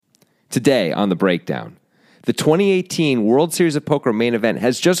today on the breakdown. The 2018 World Series of Poker main event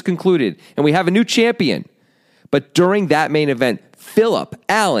has just concluded, and we have a new champion. But during that main event, Philip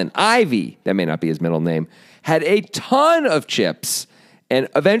Allen Ivey, that may not be his middle name, had a ton of chips and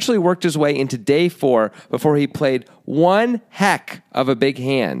eventually worked his way into day 4 before he played one heck of a big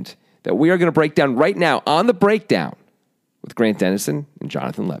hand that we are going to break down right now on the breakdown with Grant Dennison and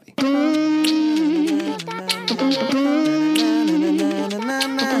Jonathan Levy.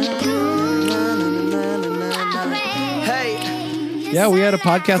 Yeah, we had a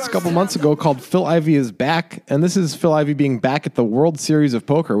podcast a couple months ago called Phil Ivey is Back, and this is Phil Ivey being back at the World Series of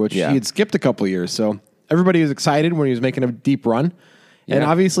Poker, which he had skipped a couple years. So everybody was excited when he was making a deep run. And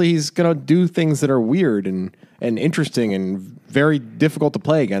obviously he's going to do things that are weird and interesting and very difficult to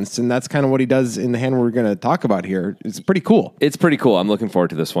play against, and that's kind of what he does in the hand we're going to talk about here. It's pretty cool. It's pretty cool. I'm looking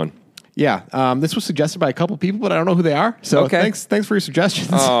forward to this one. Yeah, this was suggested by a couple people, but I don't know who they are. So thanks for your suggestions.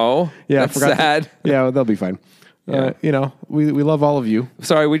 Oh, yeah, that's sad. Yeah, they'll be fine. We love all of you.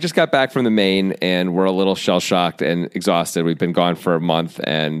 Sorry, we just got back from the main, and we're a little shell-shocked and exhausted. We've been gone for a month,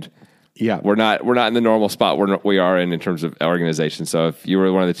 and we're not in the normal spot we are in terms of organization. So if you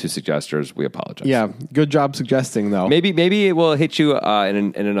were one of the two suggesters, we apologize. Yeah, good job suggesting, though. Maybe it will hit you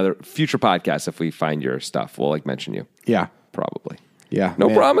in another future podcast if we find your stuff. We'll mention you. Yeah. Probably. Yeah. No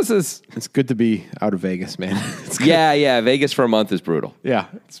promises. It's good to be out of Vegas, man. Yeah. Vegas for a month is brutal. Yeah.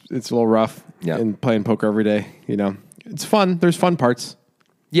 It's a little rough. Yeah. And playing poker every day, It's fun. There's fun parts.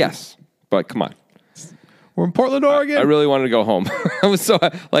 Yes. But come on. We're in Portland, Oregon. I really wanted to go home. I was so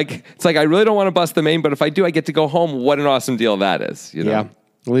it's like I really don't want to bust the main, but if I do, I get to go home. What an awesome deal that is. Yeah.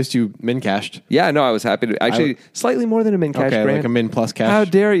 At least you min cashed. Yeah, no, I was happy to actually slightly more than a min cash. Okay, Grant. like a min plus cash. How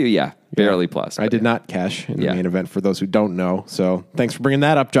dare you? Yeah, barely plus. I did not cash in the main event for those who don't know. So thanks for bringing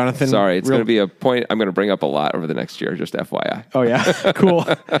that up, Jonathan. Sorry, it's going to be a point I'm going to bring up a lot over the next year. Just FYI. Oh yeah, cool.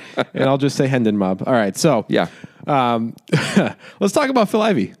 And I'll just say Hendon Mob. All right, so let's talk about Phil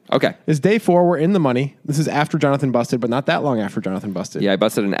Ivey. Okay, it's day 4. We're in the money. This is after Jonathan busted, but not that long after Jonathan busted. Yeah, I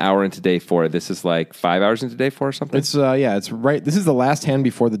busted an hour into day 4. This is like 5 hours into day 4 or something. It's it's right. This is the last hand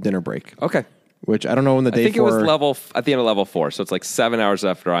before the dinner break. Okay. Which I don't know when the day 4. I think it was at the end of level 4, so it's like 7 hours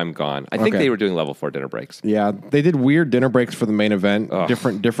after I'm gone. I think they were doing level 4 dinner breaks. Yeah, they did weird dinner breaks for the main event,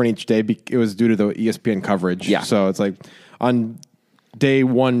 different each day. It was due to the ESPN coverage. Yeah, so it's like on day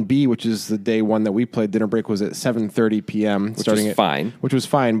 1B, which is the day 1 that we played, dinner break was at 7:30 p.m. Which was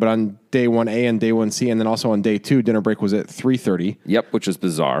fine. But on day 1A and day 1C, and then also on day 2, dinner break was at 3:30. Yep, which is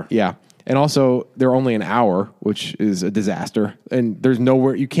bizarre. Yeah. And also, they're only an hour, which is a disaster. And there's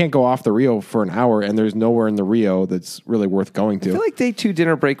nowhere, you can't go off the Rio for an hour, and there's nowhere in the Rio that's really worth going to. I feel like day 2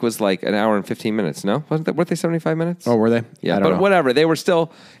 dinner break was like an hour and 15 minutes, no? Weren't they 75 minutes? Oh, were they? Yeah, but whatever. They were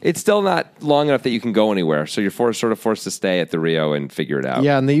it's still not long enough that you can go anywhere. So you're sort of forced to stay at the Rio and figure it out.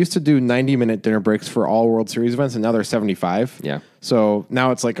 Yeah, and they used to do 90-minute dinner breaks for all World Series events, and now they're 75. Yeah. So now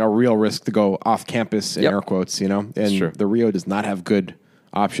it's like a real risk to go off campus, in air quotes, And the Rio does not have good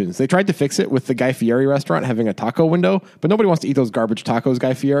options. They tried to fix it with the Guy Fieri restaurant having a taco window, but nobody wants to eat those garbage tacos,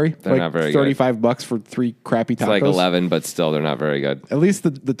 Guy Fieri. They're not very $35 for 3 crappy tacos. It's like 11, but still they're not very good. At least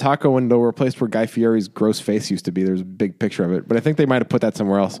the taco window replaced where Guy Fieri's gross face used to be. There's a big picture of it, but I think they might have put that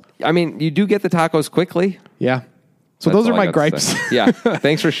somewhere else. I mean, you do get the tacos quickly. Yeah. So those are my gripes. Yeah.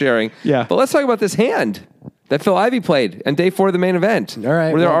 Thanks for sharing. Yeah. But let's talk about this hand that Phil Ivey played on day 4 of the main event. All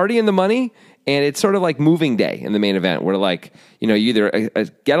right. Where they're already in the money. And it's sort of like moving day in the main event where you either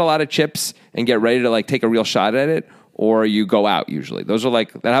get a lot of chips and get ready to take a real shot at it, or you go out usually. Those are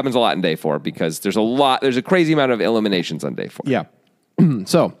that happens a lot in day 4 because there's a crazy amount of eliminations on day 4. Yeah.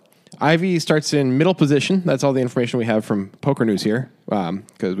 So Ivey starts in middle position. That's all the information we have from Poker News here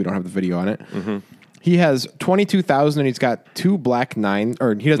because we don't have the video on it. Mm-hmm. He has 22,000 and he's got 2 black 9,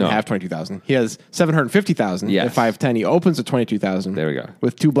 or he doesn't have 22,000. He has 750,000 at 510. He opens at 22,000. There we go.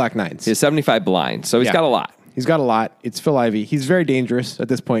 With 2 black 9s. He has 75 blinds, so he's got a lot. He's got a lot. It's Phil Ivey. He's very dangerous at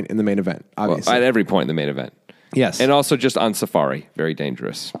this point in the main event, obviously. Well, at every point in the main event. Yes. And also just on Safari, very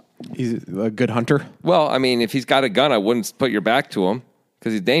dangerous. He's a good hunter? Well, I mean, if he's got a gun, I wouldn't put your back to him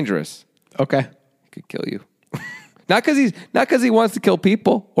because he's dangerous. Okay. He could kill you. Not because he wants to kill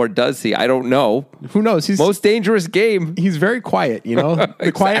people, or does he? I don't know. Who knows? He's most dangerous game. He's very quiet, Exactly.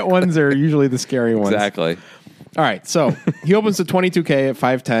 The quiet ones are usually the scary ones. Exactly. All right, so he opens to 22K at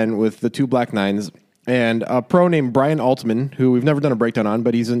 510 with the 2 black 9s, and a pro named Brian Altman, who we've never done a breakdown on,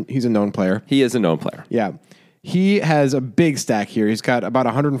 but he's a known player. He is a known player. Yeah. He has a big stack here. He's got about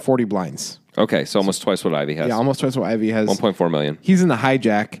 140 blinds. Okay, so almost twice what Ivey has. Yeah, almost twice what Ivey has. 1.4 million. He's in the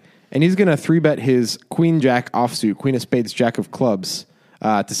hijack. And he's going to 3-bet his Queen Jack offsuit, Queen of Spades, Jack of Clubs,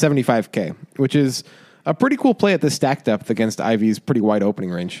 to 75K, which is A pretty cool play at this stack depth against Ivey's pretty wide opening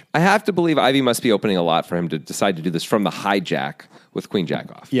range. I have to believe Ivey must be opening a lot for him to decide to do this from the hijack with queen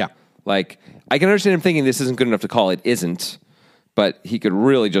jack off. Yeah. Like, I can understand him thinking this isn't good enough to call. It isn't, but he could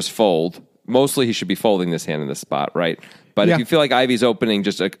really just fold. Mostly he should be folding this hand in this spot, right? But if you feel like Ivey's opening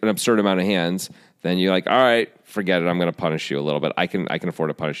just an absurd amount of hands, then you're like, all right, forget it. I'm going to punish you a little bit. I can afford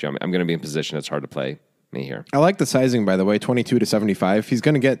to punish you. I'm going to be in position. It's hard to play me here. I like the sizing, by the way, 22 to 75. He's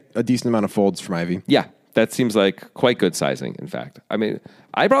going to get a decent amount of folds from Ivey. Yeah, that seems like quite good sizing, in fact. I mean,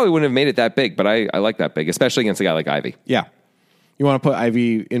 I probably wouldn't have made it that big, but I like that big, especially against a guy like Ivey. Yeah. You want to put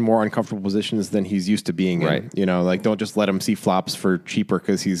Ivey in more uncomfortable positions than he's used to being in. You know, like don't just let him see flops for cheaper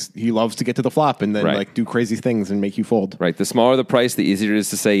because he loves to get to the flop and then like do crazy things and make you fold. Right. The smaller the price, the easier it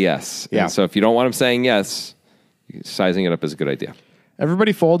is to say yes. Yeah. And so if you don't want him saying yes, sizing it up is a good idea.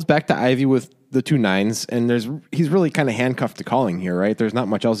 Everybody folds back to Ivey with the 2 9s, and he's really kind of handcuffed to calling here, right? There's not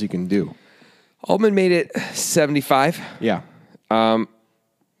much else you can do. Altman made it 75. Yeah.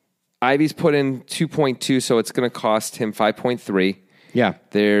 Ivey's put in 2.2, so it's going to cost him 5.3. Yeah.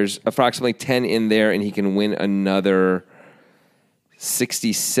 There's approximately 10 in there, and he can win another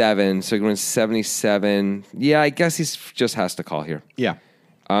 67. So he can win 77. Yeah, I guess he just has to call here. Yeah.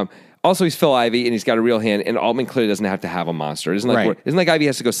 Also, he's Phil Ivey, and he's got a real hand, and Altman clearly doesn't have to have a monster. It isn't like Ivey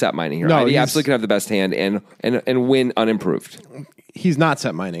has to go set mining here. No, Ivey absolutely can have the best hand and win unimproved. He's not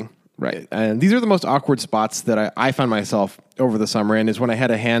set mining. Right. And these are the most awkward spots that I found myself over the summer in, is when I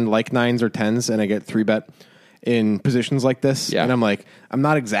had a hand like 9s or 10s and I get 3-bet in positions like this. Yeah. And I'm like, I'm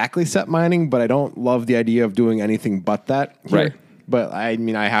not exactly set mining, but I don't love the idea of doing anything but that here. Right. But I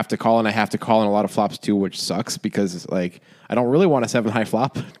mean, I have to call, and I have to call in a lot of flops too, which sucks because like I don't really want a 7-high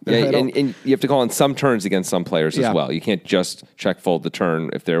flop. Yeah, and you have to call in some turns against some players as well. You can't just check fold the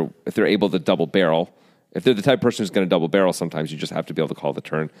turn if they're able to double barrel. If they're the type of person who's going to double barrel, sometimes you just have to be able to call the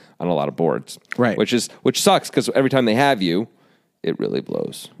turn on a lot of boards. Right. Which sucks because every time they have you, it really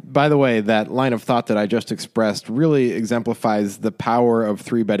blows. By the way, that line of thought that I just expressed really exemplifies the power of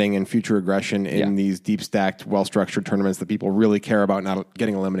 3-betting and future aggression in these deep stacked, well-structured tournaments that people really care about not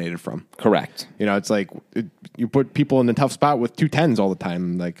getting eliminated from. Correct. You know, it's like you put people in a tough spot with 2 10s all the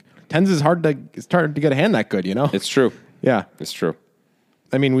time. Like 10s is hard to get a hand that good, you know? It's true. Yeah. It's true.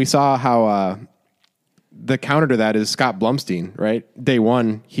 I mean, we saw how the counter to that is Scott Blumstein, right? Day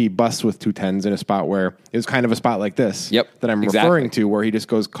one, he busts with 2 10s in a spot where it was kind of a spot like this that I'm referring to, where he just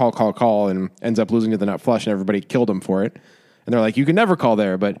goes call, and ends up losing to the nut flush, and everybody killed him for it. And they're like, you can never call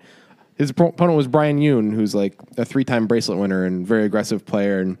there. But his opponent was Brian Yoon, who's like a 3-time bracelet winner and very aggressive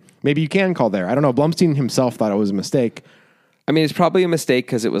player, and maybe you can call there. I don't know. Blumstein himself thought it was a mistake. I mean, it's probably a mistake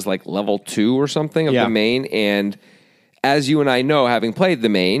because it was like level 2 or something of the main. And as you and I know, having played the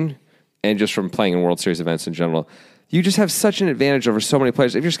main, and just from playing in World Series events in general, you just have such an advantage over so many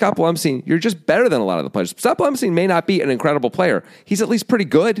players. If you're Scott Blumstein, you're just better than a lot of the players. Scott Blumstein may not be an incredible player. He's at least pretty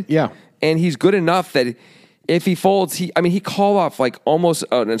good. Yeah. And he's good enough that if he folds, he called off like almost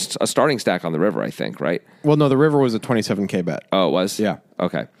a starting stack on the river, I think, right? Well, no, the river was a 27K bet. Oh, it was? Yeah.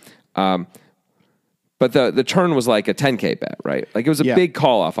 Okay. But the turn was like a 10K bet, right? Like it was a big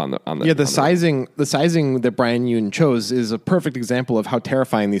call off on the the sizing that Brian Yoon chose is a perfect example of how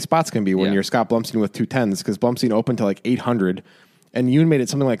terrifying these spots can be when you're Scott Blumstein with 2 10s, because Blumstein opened to like 800 and Yoon made it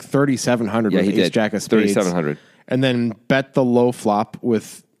something like 3,700 with ace jack of spades. 3,700. And then bet the low flop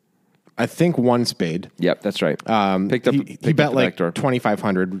with I think 1 spade. Yep, that's right. He bet like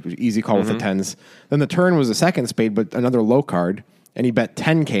 2,500, easy call with the 10s. Then the turn was a second spade, but another low card. And he bet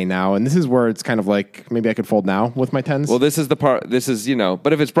 10K now, and this is where it's kind of like, maybe I could fold now with my 10s. Well, this is the part,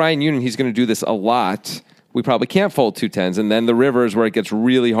 but if it's Brian Yoon, he's going to do this a lot. We probably can't fold 2 10s, and then the river is where it gets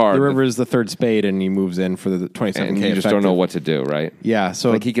really hard. The river is the third spade, and he moves in for the 27K. And you just don't know what to do, right? Yeah.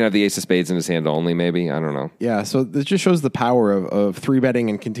 So like he can have the ace of spades in his hand only, maybe. I don't know. Yeah, so this just shows the power of 3-betting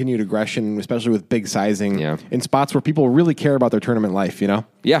and continued aggression, especially with big sizing in spots where people really care about their tournament life, you know?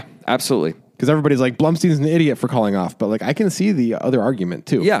 Yeah, absolutely. Because everybody's like, Blumstein's an idiot for calling off. But like, I can see the other argument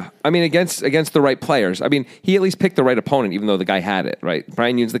too. Yeah. I mean, against the right players. I mean, he at least picked the right opponent, even though the guy had it, right?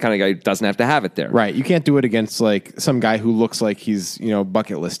 Brian Yoon's the kind of guy who doesn't have to have it there. Right. You can't do it against like some guy who looks like he's,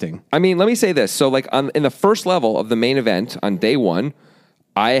 bucket listing. I mean, let me say this. So like in the first level of the main event on day one,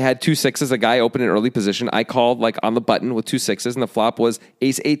 I had 2 6s. A guy opened in early position. I called like on the button with 2 6s, and the flop was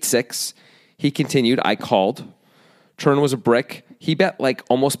ace 8 6. He continued. I called. Turn was a brick. He bet like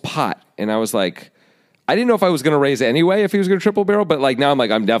almost pot. And I was like, I didn't know if I was going to raise anyway if he was going to triple barrel, but like now I'm like,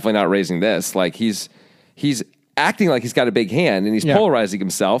 I'm definitely not raising this. Like he's acting like he's got a big hand and he's polarizing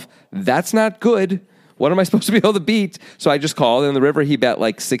himself. That's not good. What am I supposed to be able to beat? So I just called. And in the river, he bet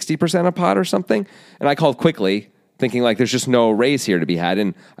like 60% a pot or something. And I called quickly thinking like there's just no raise here to be had.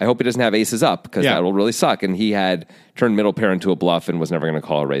 And I hope he doesn't have aces up because that will really suck. And he had turned middle pair into a bluff and was never going to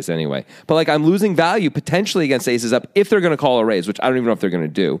call a raise anyway. But like I'm losing value potentially against aces up if they're going to call a raise, which I don't even know if they're going to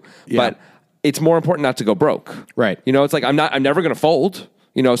do. But it's more important not to go broke. Right. You know, it's like I'm never going to fold.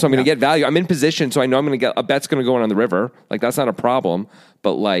 You know, so I'm going to get value. I'm in position, so I know I'm going to get a bet's going to go in on the river. Like that's not a problem.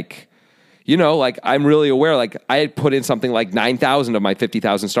 But like, you know, like I'm really aware. Like I had put in something like 9,000 of my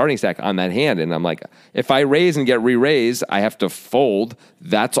 50,000 starting stack on that hand, and I'm like, if I raise and get re-raised, I have to fold.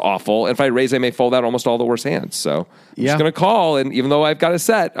 That's awful. And if I raise, I may fold out almost all the worst hands. So I'm just going to call. And even though I've got a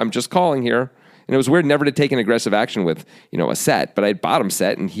set, I'm just calling here. And it was weird never to take an aggressive action with, you know, a set, but I had bottom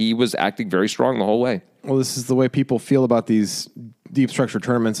set, and he was acting very strong the whole way. Well, this is the way people feel about these deep structure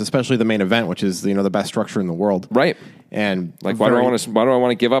tournaments, especially the main event, which is, you know, the best structure in the world. Right. And like, why do I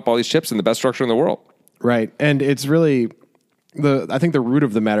want to give up all these chips in the best structure in the world? Right. And it's really I think the root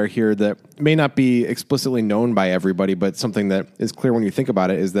of the matter here that may not be explicitly known by everybody, but something that is clear when you think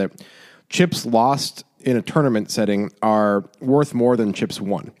about it is that chips lost in a tournament setting are worth more than chips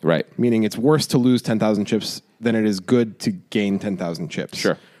won. Right. Meaning it's worse to lose 10,000 chips than it is good to gain 10,000 chips.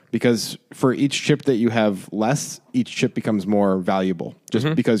 Sure. Because for each chip that you have less, each chip becomes more valuable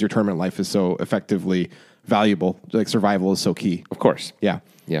just because your tournament life is so effectively valuable. Like survival is so key. Of course. Yeah.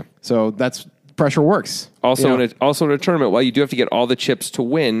 Yeah. So that's pressure works. Also, in a tournament, while you do have to get all the chips to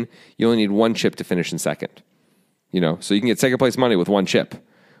win, you only need one chip to finish in second. You know, so you can get second place money with one chip,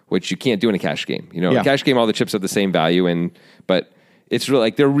 which you can't do in a cash game. You know, in a cash game, all the chips have the same value, but it's really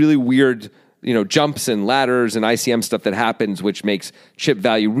like they're really weird, you know, jumps and ladders and ICM stuff that happens, which makes chip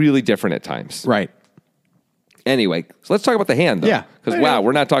value really different at times. Right. Anyway, so let's talk about the hand, though. Yeah. Because, wow,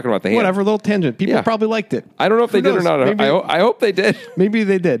 we're not talking about the hand. Whatever, little tangent. People probably liked it. I don't know if they did or not. Maybe, I hope they did. Maybe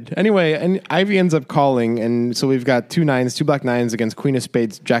they did. Anyway, and Ivey ends up calling, and so we've got two black nines against queen of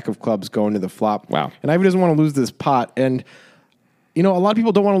spades, jack of clubs going to the flop. Wow. And Ivey doesn't want to lose this pot, and, you know, a lot of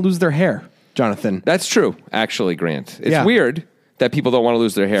people don't want to lose their hair, Jonathan. That's true, actually, Grant. It's weird that people don't want to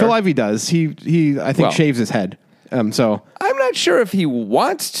lose their hair. Phil Ivey does. He I think, shaves his head. So I'm not sure if he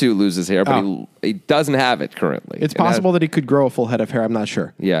wants to lose his hair, but he doesn't have it currently. It's possible that he could grow a full head of hair. I'm not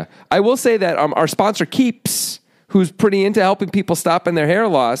sure. Yeah. I will say that our sponsor Keeps, who's pretty into helping people stop in their hair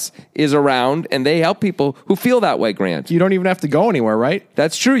loss, is around, and they help people who feel that way, Grant. You don't even have to go anywhere, right?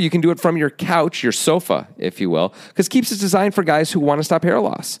 That's true. You can do it from your couch, your sofa, if you will, because Keeps is designed for guys who want to stop hair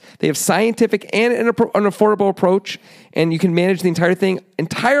loss. They have scientific and an affordable approach, and you can manage the entire thing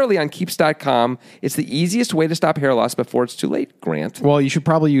entirely on Keeps.com. It's the easiest way to stop hair loss before it's too late, Grant. Well, you should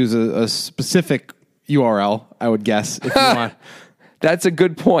probably use a specific URL, I would guess, if you want. That's a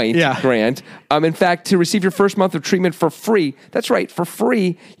good point, Grant. In fact, to receive your first month of treatment for free, that's right, for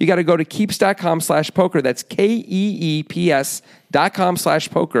free, you got to go to keeps.com/poker. That's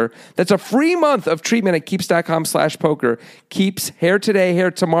KEEPS.com/poker. That's a free month of treatment at keeps.com/poker. Keeps, hair today,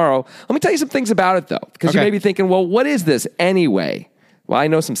 hair tomorrow. Let me tell you some things about it, though, because you may be thinking, well, what is this anyway? Well, I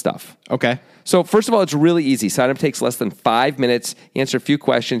know some stuff. Okay. So first of all, it's really easy. Sign-up takes less than 5 minutes. You answer a few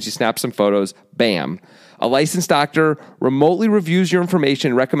questions. You snap some photos. Bam. A licensed doctor remotely reviews your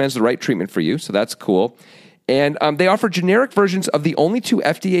information and recommends the right treatment for you. So that's cool. And they offer generic versions of the only 2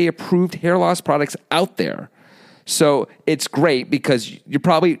 FDA-approved hair loss products out there. So it's great because you're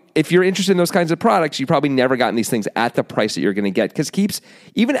probably, if you're interested in those kinds of products, you've probably never gotten these things at the price that you're going to get. Because Keeps,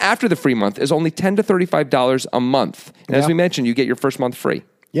 even after the free month, is only $10 to $35 a month. And as we mentioned, you get your first month free.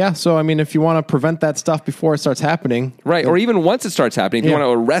 Yeah, so I mean, if you want to prevent that stuff before it starts happening. Right, or even once it starts happening, if you want to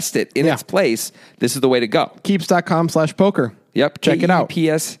arrest it in its place, this is the way to go. Keeps.com/poker. Yep, check it out.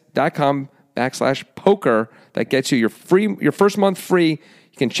 KEEPS.com/poker. That gets you your first month free.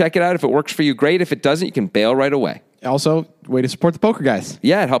 You can check it out. If it works for you, great. If it doesn't, you can bail right away. Also, way to support the poker guys.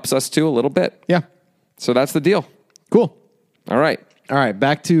 Yeah, it helps us too a little bit. Yeah. So that's the deal. Cool. All right,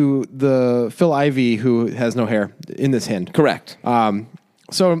 back to the Phil Ivey who has no hair in this hand. Correct.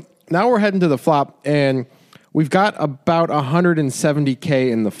 So now we're heading to the flop, and we've got about $170K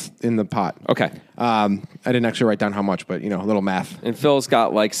in the pot. Okay. I didn't actually write down how much, but, you know, a little math. And Phil's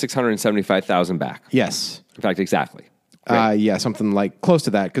got like 675,000 back. Yes. In fact, exactly. Yeah, something like close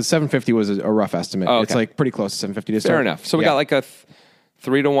to that, because 750 was a rough estimate. Oh, okay. It's like pretty close to 750 to start. Fair enough. So we got like a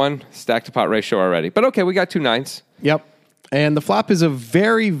 3-to-1 stack to pot ratio already. But okay, we got 2 9s. Yep. And the flop is a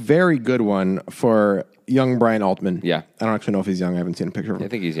very, very good one for young Brian Altman. Yeah. I don't actually know if he's young. I haven't seen a picture of him. I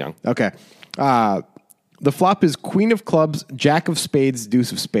think he's young. Okay. The flop is queen of clubs, jack of spades,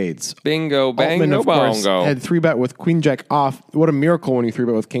 deuce of spades. Bingo, bango, Altman, of course, bongo. had 3-bet with queen jack off. What a miracle when you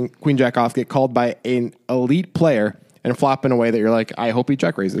 3-bet with queen jack off, get called by an elite player and flop in a way that you're like, I hope he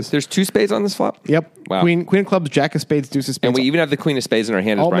check raises. There's 2 spades on this flop? Yep. Wow. Queen of clubs, jack of spades, deuce of spades. And we even have the queen of spades in our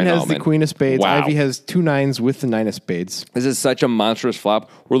hand as Altman Brian has Altman. the queen of spades. Wow. Ivey has 2 nines with the 9 of spades. This is such a monstrous flop.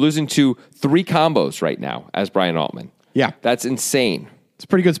 We're losing to 3 combos right now as Brian Altman. Yeah. That's insane. It's a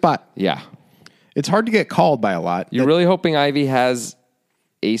pretty good spot. Yeah. It's hard to get called by a lot. You're really hoping Ivey has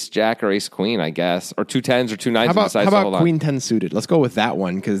ace jack or ace queen, I guess, or 2 10s or 2 9s. How about queen 10 suited? Let's go with that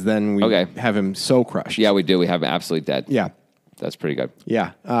one because then we have him so crushed. Yeah, we do. We have him absolutely dead. Yeah. That's pretty good.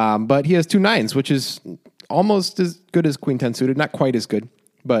 Yeah. But he has 2 9s, which is almost as good as queen 10 suited. Not quite as good,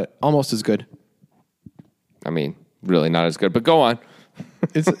 but almost as good. I mean, really not as good, but go on.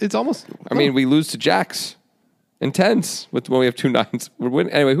 It's almost. I mean, we lose to jacks and 10s when we have 2 9s. We're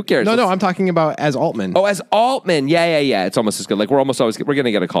winning. Anyway, who cares? No, I'm talking about as Altman. Oh, as Altman. Yeah. It's almost as good. Like we're always going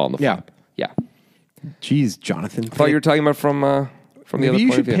to get a call on the flop. Yeah. Yeah. Jeez, Jonathan. I thought you were talking about from the other point of view.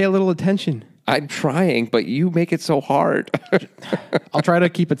 You should pay a little attention. I'm trying, but you make it so hard. I'll try to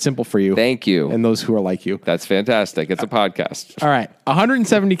keep it simple for you. Thank you. And those who are like you. That's fantastic. It's a podcast. All right.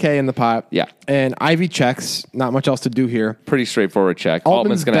 170K in the pot. Yeah. And Ivey checks. Not much else to do here. Pretty straightforward check.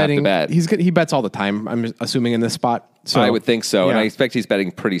 Altman's going to have to bet. He bets all the time, I'm assuming, in this spot. So I would think so. Yeah. And I expect he's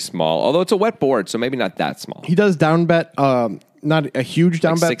betting pretty small, although it's a wet board, so maybe not that small. He does down bet, not a huge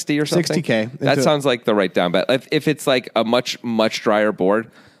down like bet. 60 or something? 60K. That sounds like the right down bet. If it's like a much, much drier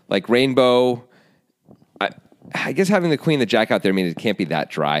board, like rainbow, I guess having the queen, the jack out there means it can't be that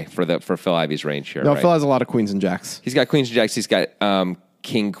dry for Phil Ivey's range here. No, right? Phil has a lot of queens and jacks. He's got queens and jacks. He's got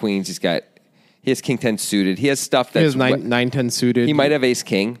king queens. He has king 10 suited. He has stuff that's... He has 9 10 suited. He might have ace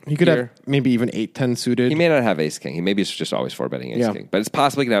king. He could have maybe even 8 10 suited. He may not have ace king. He maybe is just always 4-betting ace king. But it's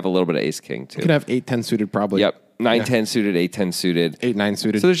possible he can have a little bit of ace king too. He could have 8 10 suited probably. Yep. 9 10 suited, 8 10 suited. 8 9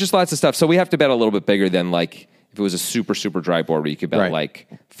 suited. So there's just lots of stuff. So we have to bet a little bit bigger than like if it was a super, super dry board where you could bet like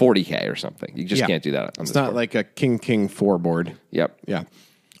 40K or something. You just can't do that on it's this not board. like a king 4 board. Yep. Yeah.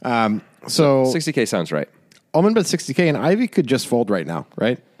 So 60K sounds right. Altman bet 60K and Ivey could just fold right now,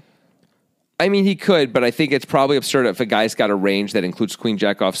 right? I mean, he could, but I think it's probably absurd if a guy's got a range that includes queen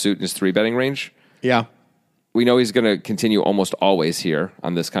jack offsuit in his 3-betting range. Yeah. We know he's going to continue almost always here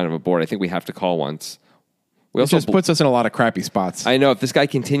on this kind of a board. I think we have to call once. It just puts us in a lot of crappy spots. I know. If this guy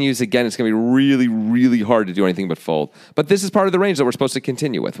continues again, it's going to be really, really hard to do anything but fold. But this is part of the range that we're supposed to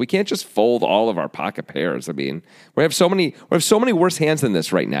continue with. We can't just fold all of our pocket pairs. I mean, we have so many worse hands than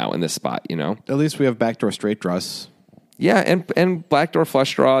this right now in this spot, you know? At least we have backdoor straight draws. Yeah, and backdoor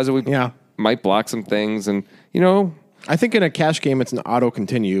flush draws. And we might block some things. And, you know... I think in a cash game, it's an auto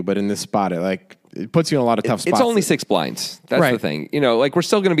continue, but in this spot, it puts you in a lot of tough spots. It's only 6 blinds. That's the thing. You know, like we're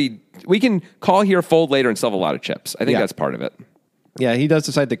still going to be... We can call here, fold later, and still have a lot of chips. I think that's part of it. Yeah, he does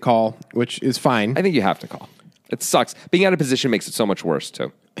decide to call, which is fine. I think you have to call. It sucks. Being out of position makes it so much worse,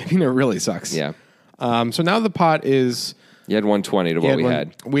 too. I mean, it really sucks. Yeah. So now the pot is... You had 120 to what we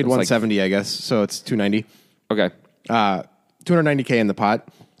had. We had 170, I guess, so it's 290. Okay. 290K in the pot.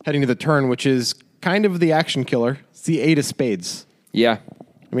 Heading to the turn, which is kind of the action killer. It's the 8 of spades. Yeah.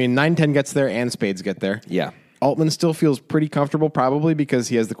 I mean, 9 10 gets there and spades get there. Yeah. Altman still feels pretty comfortable, probably because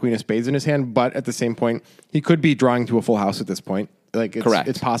he has the queen of spades in his hand, but at the same point, he could be drawing to a full house at this point. Like, Correct.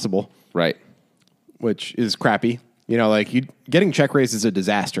 It's possible. Right. Which is crappy. You know, like, getting check raised is a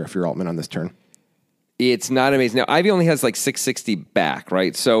disaster if you're Altman on this turn. It's not amazing. Now, Ivey only has like 660 back,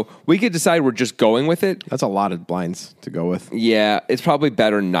 right? So we could decide we're just going with it. That's a lot of blinds to go with. Yeah, it's probably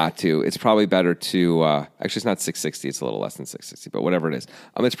better not to. It's probably better to... actually, it's not 660. It's a little less than 660, but whatever it is.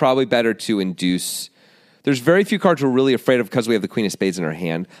 It's probably better to induce... There's very few cards we're really afraid of because we have the queen of spades in our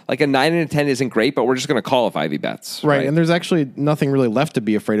hand. Like a 9 and a 10 isn't great, but we're just going to call if Ivey bets. Right, and there's actually nothing really left to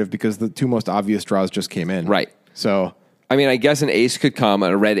be afraid of because the 2 most obvious draws just came in. Right. So... I mean, I guess an ace could come,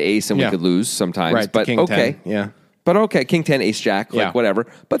 a red ace, and we could lose sometimes. Right, but king okay. 10, yeah. But okay, king 10, ace jack, like whatever.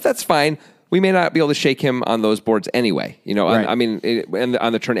 But that's fine. We may not be able to shake him on those boards anyway. You know, right.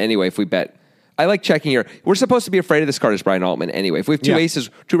 On the turn anyway, if we bet. I like checking here. We're supposed to be afraid of this card as Brian Altman anyway. If we have 2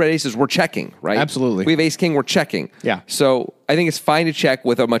 aces, 2 red aces, we're checking, right? Absolutely. If we have ace king, we're checking. Yeah. So I think it's fine to check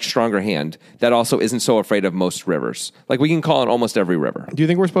with a much stronger hand that also isn't so afraid of most rivers. Like we can call on almost every river. Do you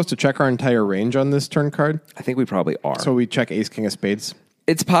think we're supposed to check our entire range on this turn card? I think we probably are. So we check ace king of spades?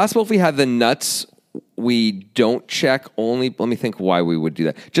 It's possible if we have the nuts, we don't check only. Let me think why we would do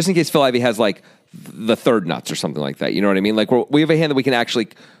that. Just in case Phil Ivey has like the third nuts or something like that. You know what I mean? Like we have a hand that we can actually...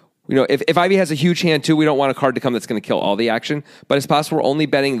 You know, if Ivey has a huge hand too, we don't want a card to come that's going to kill all the action. But it's possible we're only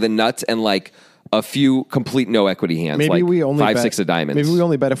betting the nuts and like a few complete no equity hands. Maybe like we only 5, bet, 6 of diamonds. Maybe we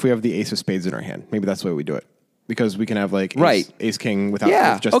only bet if we have the ace of spades in our hand. Maybe that's the way we do it. because we can have like ace king without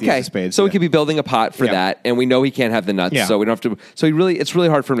with just the ace of spades. So we could be building a pot for that, and we know he can't have the nuts, so we don't have to. So it's really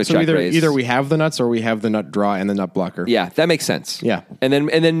hard for him to check raise. Either we have the nuts or we have the nut draw and the nut blocker. Yeah, that makes sense. Yeah, and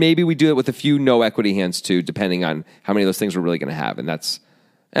then maybe we do it with a few no equity hands too, depending on how many of those things we're really going to have, and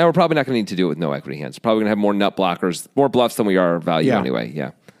we're probably not going to need to do it with no equity hands. Probably going to have more nut blockers, more bluffs than we are value anyway.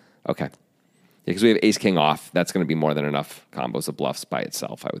 Yeah, okay. Because we have ace king off, that's going to be more than enough combos of bluffs by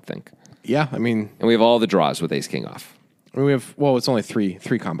itself, I would think. Yeah, I mean, and we have all the draws with ace king off. We have it's only three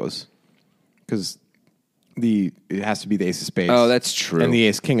combos because it has to be the ace of spades. Oh, that's true. And the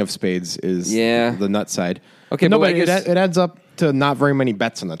ace king of spades is the nut side. Okay, but it adds up to not very many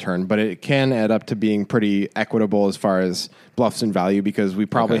bets on the turn, but it can add up to being pretty equitable as far as bluffs and value because we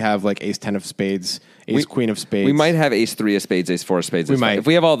probably have like ace 10 of spades, ace queen of spades. We might have ace 3 of spades, ace 4 of spades. If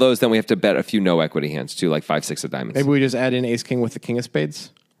we have all those, then we have to bet a few no equity hands too, like 5, 6 of diamonds. Maybe we just add in ace king with the king of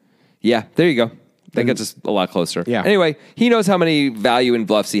spades. Yeah, there you go. That gets us a lot closer. Yeah. Anyway, he knows how many value and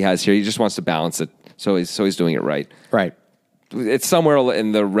bluffs he has here. He just wants to balance it, so he's doing it right. Right. It's somewhere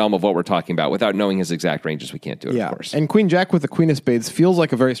in the realm of what we're talking about. Without knowing his exact ranges, we can't do it, of course. And queen jack with the queen of spades feels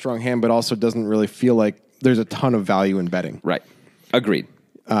like a very strong hand, but also doesn't really feel like there's a ton of value in betting. Right. Agreed.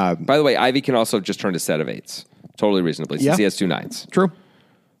 By the way, Ivey can also just turn to set of eights. Totally reasonably, since he has 2 nines. True.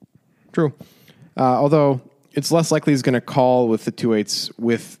 Although it's less likely he's going to call with the 2 8s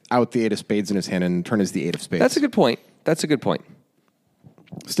without the 8 of spades in his hand and turn as the 8 of spades. That's a good point.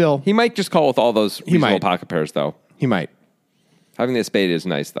 Still, he might just call with all those reasonable pocket pairs, though. He might. Having the spade is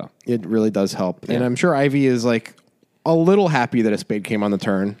nice, though. It really does help. Yeah. And I'm sure Ivey is like a little happy that a spade came on the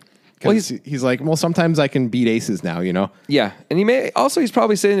turn. Well, he's like, well, sometimes I can beat aces now, you know? Yeah. And he's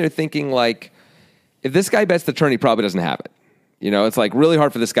probably sitting there thinking, like, if this guy bets the turn, he probably doesn't have it. You know, it's like really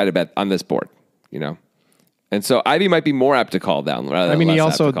hard for this guy to bet on this board, you know? And so Ivey might be more apt to call down rather than he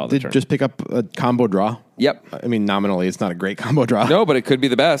also did just pick up a combo draw. Yep. I mean, nominally, it's not a great combo draw. No, but it could be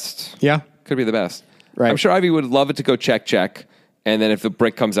the best. Yeah. Could be the best. Right. I'm sure Ivey would love it to go check, check. And then if the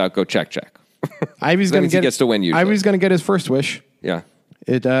brick comes out, go check, check. Ivey's going to gets to win usually. Ivey's going to get his first wish. Yeah.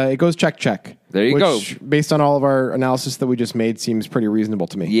 It goes check, check. There you go. Based on all of our analysis that we just made, seems pretty reasonable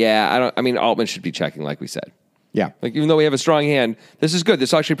to me. Yeah. Altman should be checking, like we said. Yeah. Like, even though we have a strong hand, this is good.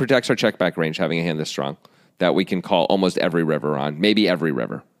 This actually protects our check back range, having a hand this strong, that we can call almost every river on. Maybe every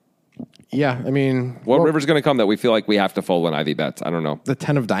river. Yeah. I mean, what river's going to come that we feel like we have to fold when Ivey bets? I don't know. The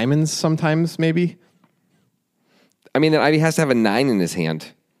 10 of diamonds sometimes, maybe. I mean, then Ivey has to have a 9 in his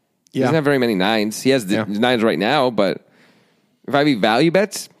hand. He doesn't have very many 9s. He has the 9s right now, but if Ivey value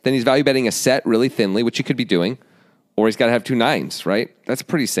bets, then he's value betting a set really thinly, which he could be doing, or he's got to have 2 9s, right? That's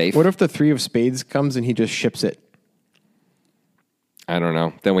pretty safe. What if the 3 of spades comes and he just ships it? I don't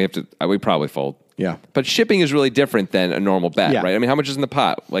know. Then we probably fold. Yeah. But shipping is really different than a normal bet, Yeah. right? I mean, how much is in the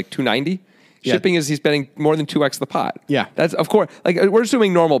pot? Like 290? Shipping is he's betting more than 2x the pot. Yeah. That's, of course, like we're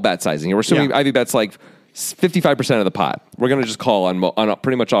assuming normal bet sizing here. We're assuming Ivey bets like 55% of the pot. We're going to just call on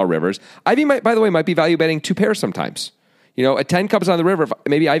pretty much all rivers. Ivey by the way, might be value betting 2 pairs sometimes. You know, a 10 comes on the river.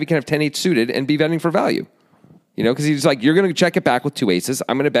 Maybe Ivey can have 10-8 suited and be betting for value. You know, because he's like, you're going to check it back with 2 aces.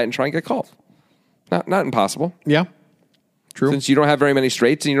 I'm going to bet and try and get called. Not impossible. Yeah. True. Since you don't have very many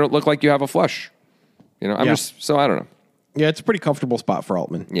straights and you don't look like you have a flush. You know, I don't know. Yeah, it's a pretty comfortable spot for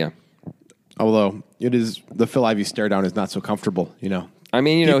Altman. Yeah. Although the Phil Ivey stare down is not so comfortable, you know. I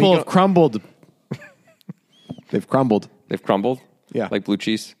mean, people have crumbled. They've crumbled. They've crumbled? Yeah. Like blue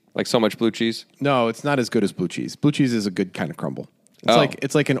cheese? Like so much blue cheese? No, it's not as good as blue cheese. Blue cheese is a good kind of crumble.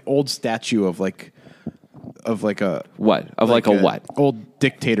 It's like an old statue of like a what? Of like a what? Old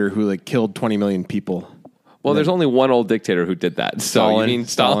dictator who like killed 20 million people. Well, there's only one old dictator who did that. So you mean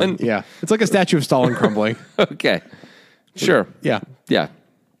Stalin? Yeah. It's like a statue of Stalin crumbling. Okay. Sure. Yeah. Yeah.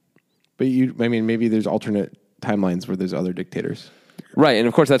 But maybe there's alternate timelines where there's other dictators. Right. And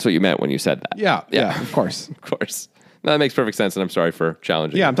of course, that's what you meant when you said that. Yeah. Of course. Of course. No, that makes perfect sense, and I'm sorry for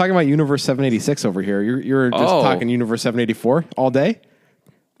challenging. Yeah, I'm talking about Universe 786 over here. You're just talking Universe 784 all day?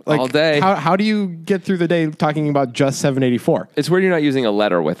 Like, all day. How do you get through the day talking about just 784? It's weird you're not using a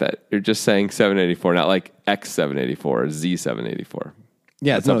letter with it. You're just saying 784, not like X784 or Z784.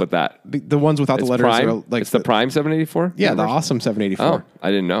 Yeah, what's up with that? The ones without the letters prime? are like it's the prime 784. Yeah, the awesome 784. Oh, I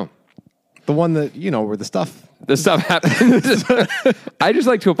didn't know. The one that where the stuff happens. I just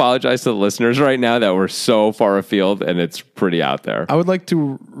like to apologize to the listeners right now that we're so far afield and it's pretty out there. I would like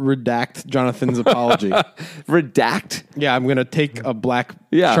to redact Jonathan's apology. Redact? Yeah, I'm going to take a black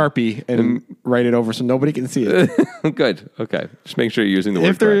Sharpie and write it over so nobody can see it. Good. Okay. Just make sure you're using the word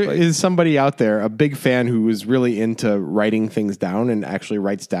If there correctly. is somebody out there, a big fan who is really into writing things down and actually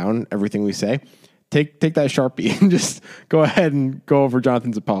writes down everything we say, take that Sharpie and just go ahead and go over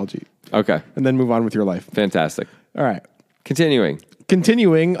Jonathan's apology. Okay. And then move on with your life. Fantastic. All right.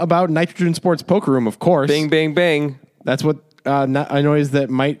 Continuing about Nitrogen Sports Poker Room, of course. Bing, bing, bing. That's what a noise that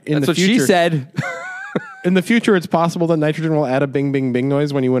might in That's the future. That's what she said. In the future, it's possible that Nitrogen will add a bing, bing, bing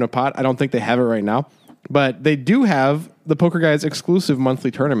noise when you win a pot. I don't think they have it right now. But they do have the Poker Guys exclusive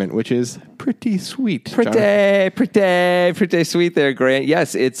monthly tournament, which is pretty sweet. Pretty sweet there, Grant.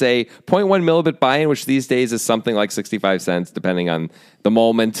 Yes, it's a 0.1 millibit buy-in, which these days is something like 65 cents, depending on the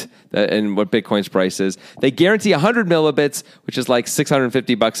moment and what Bitcoin's price is. They guarantee 100 millibits, which is like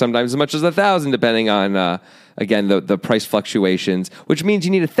 $650, sometimes as much as 1,000, depending on, again, the price fluctuations, which means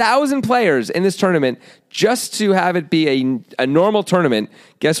you need 1,000 players in this tournament just to have it be a normal tournament.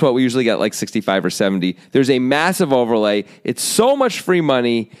 Guess what? We usually get like 65 or 70. There's a massive overlay. It's so much free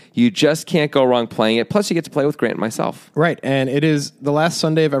money. You just can't go wrong playing it. Plus, you get to play with Grant and myself. Right. And it is the last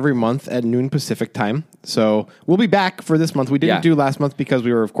Sunday of every month at noon Pacific time. So we'll be back for this month. We didn't do last month because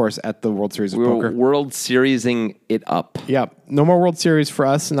we were, of course, at the World Series of Poker. We were World Seriesing it up. Yeah. No more World Series for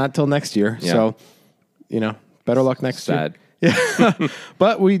us, not till next year. Yeah. So, better luck next year. Yeah.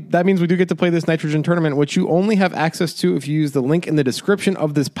 But that means we do get to play this Nitrogen tournament, which you only have access to if you use the link in the description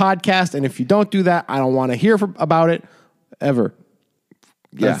of this podcast. And if you don't do that, I don't want to hear about it ever.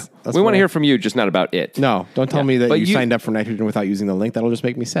 That's we want to hear from you, just not about it. No, don't tell me that you signed up for Nitrogen without using the link. That'll just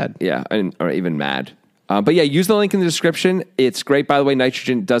make me sad. Yeah, or even mad. But yeah, use the link in the description. It's great. By the way,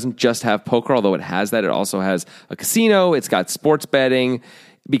 Nitrogen doesn't just have poker, although it has that. It also has a casino. It's got sports betting.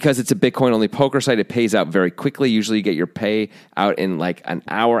 Because it's a Bitcoin-only poker site, it pays out very quickly. Usually you get your pay out in like an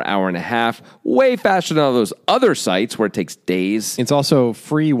hour, hour and a half, way faster than all those other sites where it takes days. It's also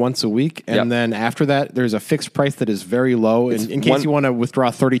free once a week. And then after that, there's a fixed price that is very low. In case you want to withdraw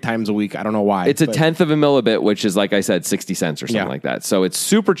 30 times a week, I don't know why. It's a tenth of a millibit, which is, like I said, 60 cents or something like that. So it's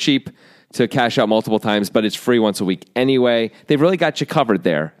super cheap to cash out multiple times, but it's free once a week anyway. They've really got you covered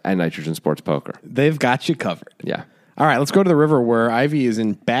there at Nitrogen Sports Poker. They've got you covered. Yeah. All right, let's go to the river where Ivey is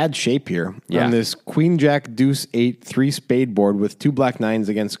in bad shape here on this Queen Jack Deuce 8 3 spade board with 2 black nines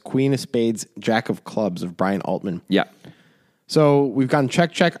against Queen of Spades, Jack of Clubs of Brian Altman. Yeah. So we've gone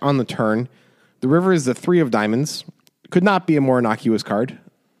check on the turn. The river is the 3 of diamonds. Could not be a more innocuous card.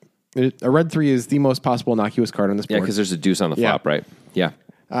 A red 3 is the most possible innocuous card on this board. Yeah, because there's a deuce on the flop, right? Yeah.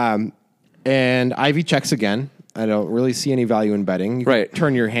 And Ivey checks again. I don't really see any value in betting. You can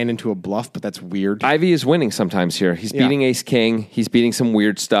turn your hand into a bluff, but that's weird. Ivey is winning sometimes here. He's beating ace-king. He's beating some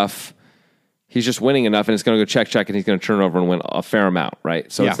weird stuff. He's just winning enough, and it's going to go check, and he's going to turn over and win a fair amount, right?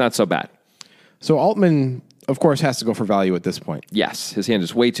 So it's not so bad. So Altman, of course, has to go for value at this point. Yes. His hand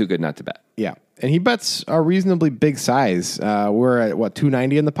is way too good not to bet. Yeah. And he bets a reasonably big size. We're at,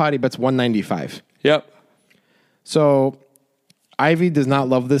 290 in the pot? He bets 195. Yep. So Ivey does not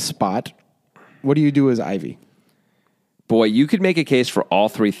love this spot. What do you do as Ivey? Boy, you could make a case for all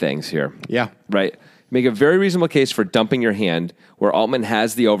three things here. Yeah. Right? Make a very reasonable case for dumping your hand where Altman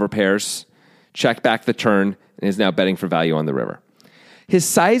has the overpairs, checked back the turn, and is now betting for value on the river. His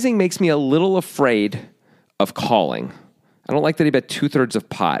sizing makes me a little afraid of calling. I don't like that he bet 2/3 of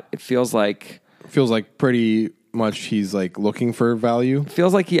pot. It feels like pretty much he's like looking for value.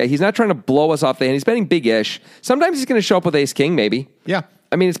 Feels like he's not trying to blow us off the hand. He's betting big-ish. Sometimes he's going to show up with ace-king, maybe. Yeah.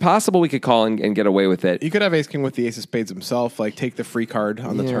 I mean, it's possible we could call and get away with it. You could have ace-king with the ace of spades himself, like take the free card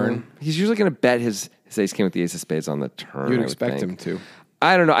on the turn. He's usually going to bet his ace-king with the ace of spades on the turn. You would expect him to.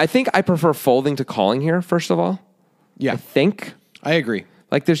 I don't know. I think I prefer folding to calling here, first of all. Yeah. I agree.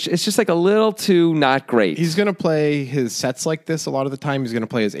 Like, it's just like a little too not great. He's going to play his sets like this a lot of the time. He's going to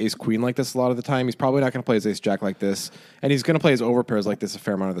play his ace-queen like this a lot of the time. He's probably not going to play his ace-jack like this. And he's going to play his overpairs like this a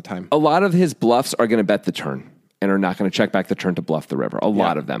fair amount of the time. A lot of his bluffs are going to bet the turn and are not going to check back the turn to bluff the river. A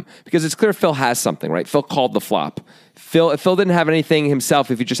lot of them. Because it's clear Phil has something, right? Phil called the flop. If Phil didn't have anything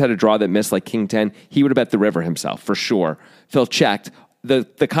himself, if he just had a draw that missed like king 10, he would have bet the river himself, for sure. Phil checked.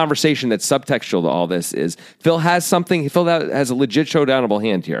 The conversation that's subtextual to all this is Phil has something. Phil has a legit showdownable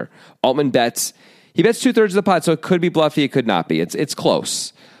hand here. Altman bets. He bets 2/3 of the pot, so it could be bluffy, it could not be. It's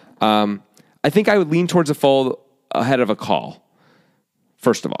close. I think I would lean towards a fold ahead of a call,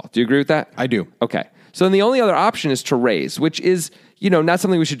 first of all. Do you agree with that? I do. Okay. So then the only other option is to raise, which is, not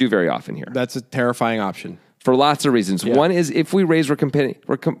something we should do very often here. That's a terrifying option. For lots of reasons. Yeah. One is if we raise, we're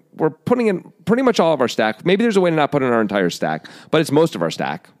putting in pretty much all of our stack. Maybe there's a way to not put in our entire stack, but it's most of our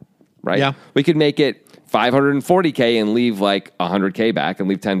stack, right? Yeah. We could make it 540K and leave like 100K back and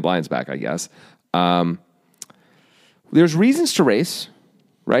leave 10 blinds back, I guess. There's reasons to raise,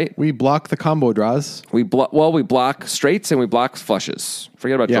 right? We block the combo draws. We block straights and we block flushes.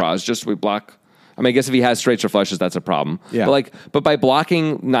 Forget about draws. Just we block I mean, I guess if he has straights or flushes, that's a problem. Yeah. But by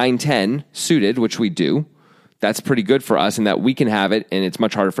blocking 9-10 suited, which we do, that's pretty good for us in that we can have it, and it's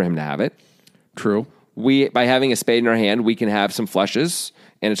much harder for him to have it. True. By having a spade in our hand, we can have some flushes,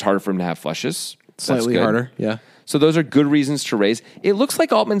 and it's harder for him to have flushes. Slightly harder, yeah. So those are good reasons to raise. It looks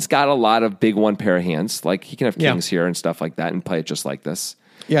like Altman's got a lot of big one pair of hands. Like he can have kings here and stuff like that and play it just like this.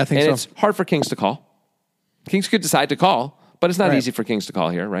 Yeah, I think so. And it's hard for kings to call. Kings could decide to call, but it's not easy for kings to call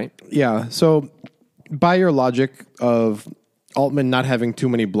here, right? Yeah. So by your logic of Altman not having too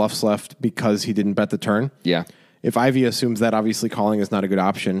many bluffs left because he didn't bet the turn. Yeah. If Ivey assumes that, obviously calling is not a good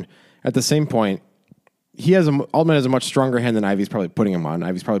option. At the same point, Altman has a much stronger hand than Ivey's probably putting him on.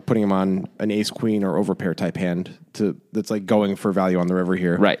 Ivey's probably putting him on an ace queen or overpair type hand that's like going for value on the river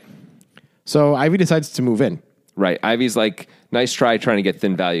here. Right. So Ivey decides to move in. Right. Ivey's like, nice try trying to get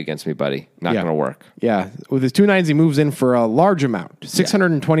thin value against me, buddy. Not going to work. Yeah. With his 2-9s, he moves in for a large amount,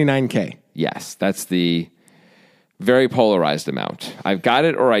 $629K. Yes. That's the very polarized amount. I've got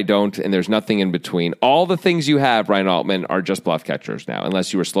it or I don't, and there's nothing in between. All the things you have, Ryan Altman, are just bluff catchers now,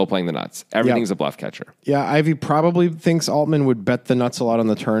 unless you were slow playing the nuts. Everything's a bluff catcher. Yeah, Ivey probably thinks Altman would bet the nuts a lot on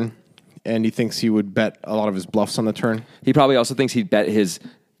the turn, and he thinks he would bet a lot of his bluffs on the turn. He probably also thinks he'd bet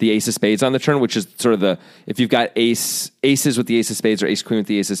the ace of spades on the turn, which is sort of if you've got aces with the ace of spades or ace queen with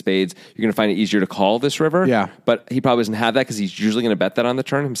the ace of spades, you're going to find it easier to call this river. Yeah. But he probably doesn't have that because he's usually going to bet that on the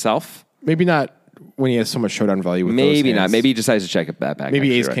turn himself. Maybe not when he has so much showdown value with Maybe those not. hands. Maybe he decides to check it back.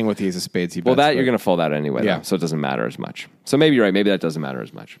 Maybe ace king with the ace of spades. He bets, you're going to fold out anyway, though, so it doesn't matter as much. So maybe you're right. Maybe that doesn't matter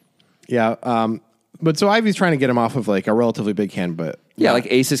as much. Yeah. But so Ivey's trying to get him off of like a relatively big hand, but like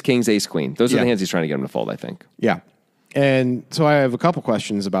aces, kings, ace, queen. Those are the hands he's trying to get him to fold, I think. Yeah. And so I have a couple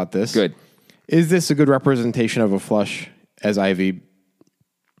questions about this. Good. Is this a good representation of a flush as Ivey?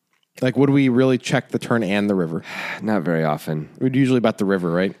 Like, would we really check the turn and the river? Not very often. We'd usually bet the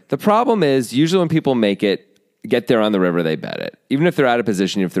river, right? The problem is usually when people get there on the river, they bet it. Even if they're out of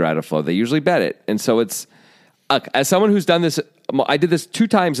position, if they're out of flow, they usually bet it. And so it's, as someone who's done this, I did this 2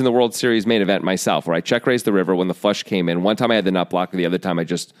 times in the World Series main event myself, where I check raised the river when the flush came in. One time I had the nut block, the other time I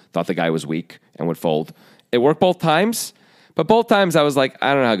just thought the guy was weak and would fold. It worked both times, but both times I was like,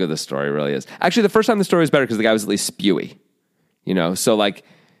 I don't know how good this story really is. Actually, the first time the story was better because the guy was at least spewy, so like,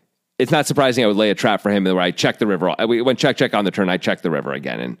 it's not surprising I would lay a trap for him where I check the river. We went check on the turn. I check the river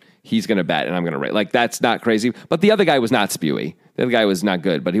again, and he's going to bet, and I'm going to raise. Like, that's not crazy. But the other guy was not spewy. The other guy was not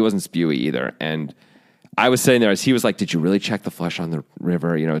good, but he wasn't spewy either. And I was sitting there as he was like, "Did you really check the flush on the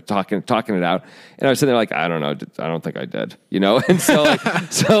river?" Talking it out. And I was sitting there like, "I don't know. I don't think I did." And so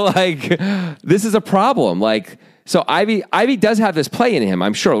this is a problem. Like, so Ivey does have this play in him,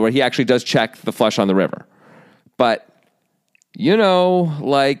 I'm sure, where he actually does check the flush on the river, but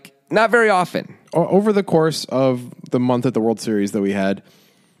not very often. Over the course of the month at the World Series that we had,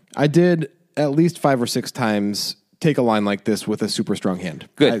 I did at least 5 or 6 times take a line like this with a super strong hand.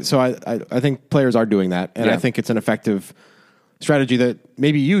 Good. So I think players are doing that, and I think it's an effective strategy that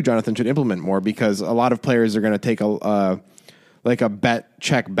maybe you, Jonathan, should implement more, because a lot of players are going to take a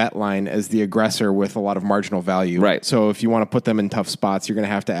bet line as the aggressor with a lot of marginal value. Right. So if you want to put them in tough spots, you're going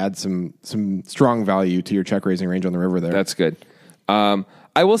to have to add some strong value to your check raising range on the river there. That's good.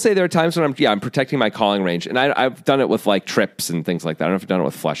 I will say there are times when I'm protecting my calling range, and I've done it with like trips and things like that. I don't know if I've done it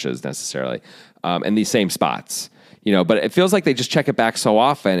with flushes necessarily, and these same spots, but it feels like they just check it back so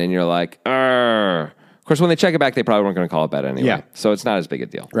often, and you're like, Arr. Of course, when they check it back, they probably weren't going to call it bet anyway. Yeah. So it's not as big a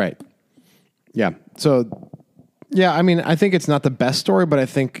deal. Right. Yeah. So, yeah, I mean, I think it's not the best story, but I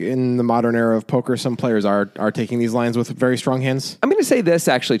think in the modern era of poker, some players are taking these lines with very strong hands. I'm going to say this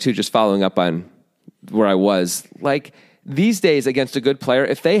actually too, just following up on where I was, like, these days against a good player,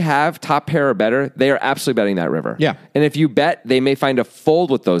 if they have top pair or better, they are absolutely betting that river. Yeah. And if you bet, they may find a fold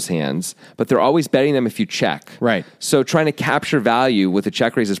with those hands, but they're always betting them if you check. Right. So trying to capture value with a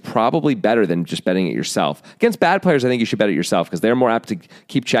check raise is probably better than just betting it yourself. Against bad players, I think you should bet it yourself because they're more apt to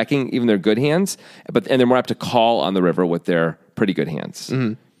keep checking, even their good hands, and they're more apt to call on the river with their pretty good hands.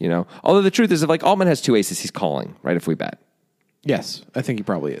 Mm-hmm. Although the truth is, if like Altman has 2 aces, he's calling, right, if we bet. Yes, I think he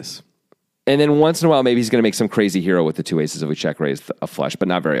probably is. And then once in a while, maybe he's going to make some crazy hero with the 2 aces if we check raise a flush, but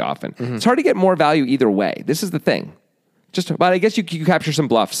not very often. Mm-hmm. It's hard to get more value either way. This is the thing. But I guess you capture some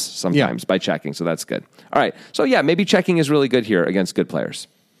bluffs sometimes by checking, so that's good. All right. So yeah, maybe checking is really good here against good players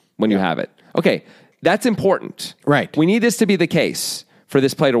when you have it. Okay, that's important. Right. We need this to be the case for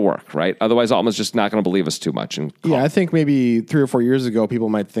this play to work, right? Otherwise, Altman's just not going to believe us too much. And call. Yeah, I think maybe 3 or 4 years ago, people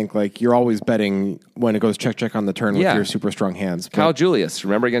might think like you're always betting when it goes check on the turn with your super strong hands. But, Kyle Julius,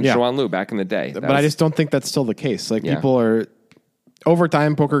 remember against Joan Liu back in the day. But I just don't think that's still the case. Like people are, over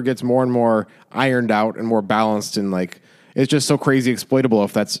time, poker gets more and more ironed out and more balanced, and like It's just so crazy exploitable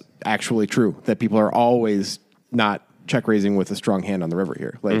if that's actually true, that people are always not check raising with a strong hand on the river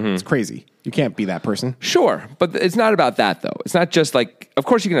here. Like, it's crazy. You can't be that person. Sure, but it's not about that, though. It's not just like, of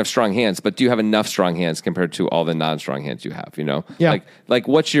course you can have strong hands, but do you have enough strong hands compared to all the non-strong hands you have, you know? Yeah. Like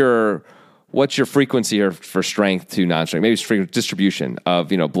what's your frequency here for strength to non-strength? Maybe it's distribution of,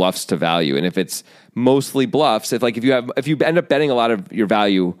 bluffs to value. And if it's mostly bluffs, if you end up betting a lot of your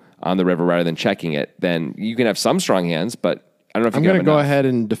value on the river rather than checking it, then you can have some strong hands, but I don't know if I'm going to go ahead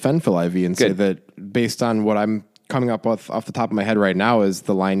and defend Phil Ivey and say that based on what I'm coming up with off the top of my head right now is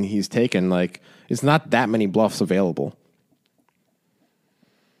the line he's taken. Like, it's not that many bluffs available.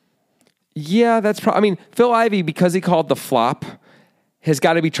 Yeah, that's probably. Phil Ivey, because he called the flop, has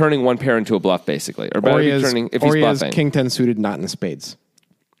got to be turning one pair into a bluff, basically, or better be turning if he's bluffing. Has King 10 suited, not in spades.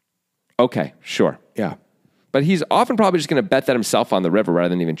 Okay, sure, yeah, but he's often probably just going to bet that himself on the river rather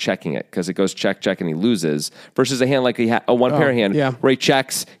than even checking it because it goes check, check, and he loses. Versus a hand like a one pair hand where he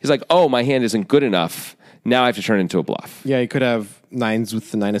checks. He's like, oh, my hand isn't good enough. Now I have to turn it into a bluff. Yeah, he could have nines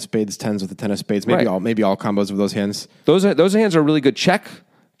with the 9 of spades, 10s with the 10 of spades, maybe all combos of those hands. Those hands are really good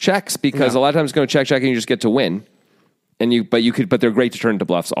checks because a lot of times it's going to check and you just get to win. But they're great to turn into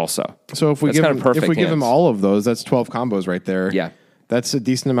bluffs also. So if we give him all of those, that's 12 combos right there. Yeah. That's a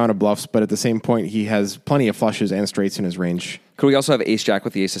decent amount of bluffs, but at the same point, he has plenty of flushes and straights in his range. Could we also have ace jack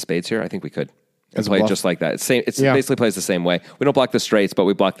with the ace of spades here? I think we could. And play it just like that. It basically plays the same way. We don't block the straights, but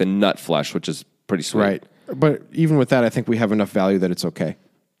we block the nut flush, which is pretty sweet. Right. But even with that, I think we have enough value that it's okay.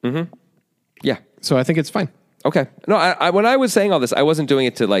 Mm-hmm. Yeah. So I think it's fine. Okay. No, when I was saying all this, I wasn't doing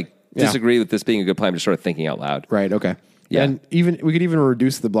it to disagree with this being a good play. I'm just sort of thinking out loud. Right. Okay. Yeah. And we could even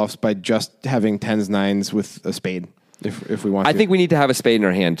reduce the bluffs by just having 10s, 9s with a spade if we want to. I think we need to have a spade in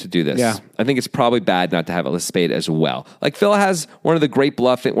our hand to do this. Yeah. I think it's probably bad not to have a spade as well. Like Phil has one of the great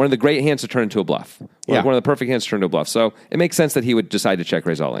hands to turn into a bluff. One of the perfect hands to turn into a bluff. So it makes sense that he would decide to check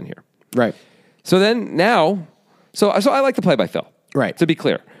raise all in here. Right. So then now, so I like the play by Phil. Right. To be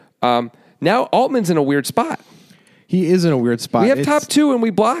clear. Now Altman's in a weird spot. He is in a weird spot. We have top two and we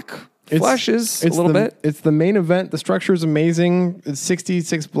block flushes a little bit. It's the main event. The structure is amazing. It's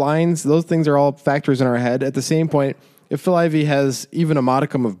 66 blinds. Those things are all factors in our head. At the same point, if Phil Ivey has even a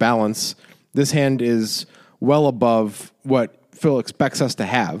modicum of balance, this hand is well above what Phil expects us to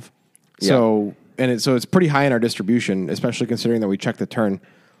have. So it's pretty high in our distribution, especially considering that we check the turn.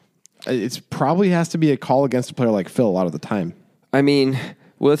 It probably has to be a call against a player like Phil a lot of the time.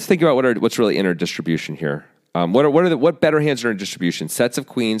 Let's think about what's really in our distribution here. What better hands are in distribution? Sets of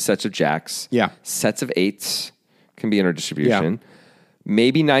queens, sets of jacks, sets of eights can be in our distribution. Yeah.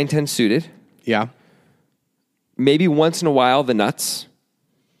 Maybe 9-10 suited. Yeah. Maybe once in a while the nuts.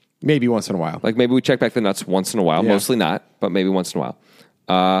 Maybe once in a while. Like maybe we check back the nuts once in a while. Yeah. Mostly not, but maybe once in a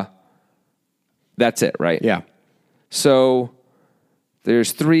while. That's it, right? Yeah. So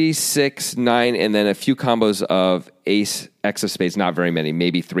there's 3, 6, 9, and then a few combos of ace, X of spades. Not very many,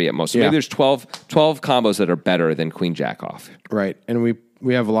 maybe 3 at most. So maybe there's 12 combos that are better than queen jack off. Right, and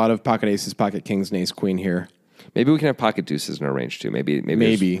we have a lot of pocket aces, pocket kings, and ace queen here. Maybe we can have pocket deuces in our range too. Maybe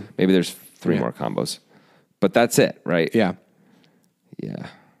there's 3 more combos, but that's it, right? Yeah.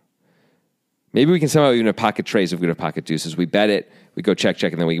 Maybe we can somehow even have pocket trays if we have pocket deuces. We bet it, we go check,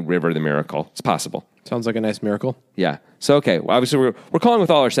 and then we river the miracle. It's possible. Sounds like a nice miracle. Yeah. So, okay. Well, obviously, we're calling with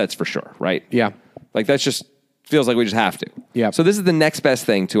all our sets for sure, right? Yeah. Like, that's just feels like we just have to. Yeah. So, this is the next best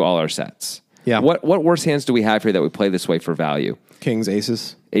thing to all our sets. Yeah. What worse hands do we have here that we play this way for value? Kings,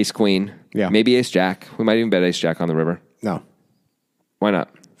 aces. Ace, queen. Yeah. Maybe ace, jack. We might even bet ace, jack on the river. No. Why not?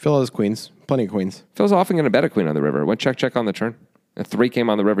 Phil has queens. Plenty of queens. Phil's often going to bet a queen on the river. Went check on the turn. A 3 came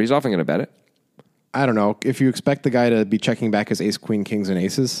on the river. He's often going to bet it. I don't know. If you expect the guy to be checking back his ace, queen, kings, and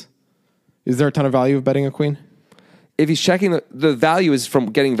aces, is there a ton of value of betting a queen? If he's checking, the value is from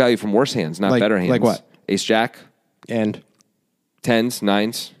getting value from worse hands, not better hands. Like what? Ace, jack. And? 10s,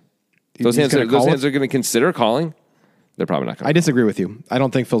 9s. Those hands are going to consider calling. They're probably not going to. I disagree with you. I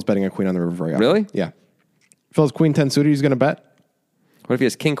don't think Phil's betting a queen on the river very often. Really? Yeah. Phil's queen 10 suited, he's going to bet. What if he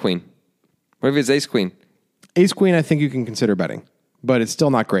has king queen? What if he has ace queen? Ace queen, I think you can consider betting, but it's still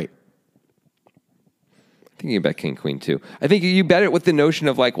not great. I think you can bet king queen too. I think you bet it with the notion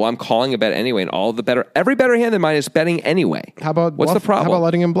of like, well, I'm calling a bet anyway, and every better hand than mine is betting anyway. How about what's bluff? The problem? How about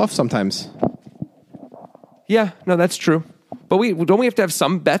letting him bluff sometimes? Yeah, no, that's true. But don't we have to have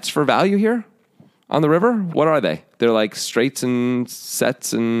some bets for value here on the river? What are they? They're like straights and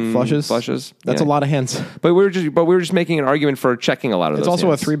sets and flushes. That's a lot of hands. But we were just making an argument for checking a lot of those. It's also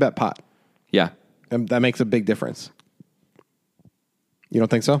hands. a 3-bet pot. Yeah, and that makes a big difference. You don't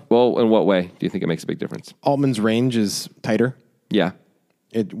think so? Well, in what way do you think it makes a big difference? Altman's range is tighter. Yeah.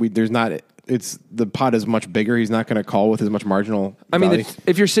 There's not it's the pot is much bigger. He's not going to call with as much marginal value. I mean,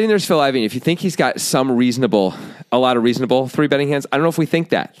 if you're sitting there as Phil Ivey, if you think he's got a lot of reasonable three betting hands, I don't know if we think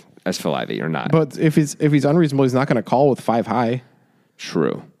that as Phil Ivey or not. But if he's unreasonable, he's not going to call with 5 high.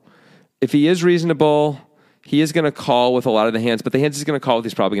 True. If he is reasonable, he is going to call with a lot of the hands, but the hands he's going to call with,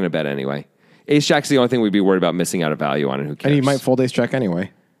 he's probably going to bet anyway. Ace Jack's the only thing we'd be worried about missing out of value on, and who cares? And he might fold Ace Jack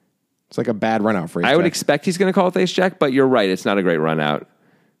anyway. It's like a bad run out for Ace Jack. I would expect he's going to call with Ace Jack, but you're right. It's not a great run out.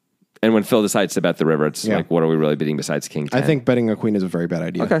 And when Phil decides to bet the river, it's like, what are we really betting besides King 10? I think betting a queen is a very bad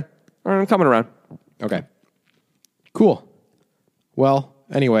idea. Okay. All right, I'm coming around. Okay. Cool. Well,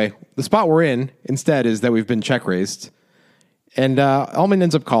 anyway, the spot we're in instead is that we've been check raised. And Altman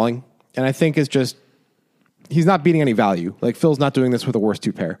ends up calling. And I think it's just, he's not beating any value. Like, Phil's not doing this with a worse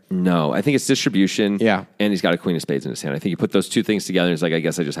 2 pair. No, I think it's distribution. Yeah. And he's got a queen of spades in his hand. I think you put those two things together and he's like, I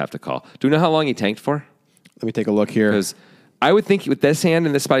guess I just have to call. Do we know how long he tanked for? Let me take a look here. Because I would think with this hand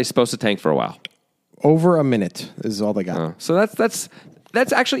and this spot, he's supposed to tank for a while. Over a minute is all they got. So that's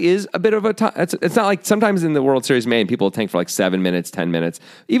actually is a bit of a time. It's not like sometimes in the World Series main, people will tank for like 7 minutes, 10 minutes.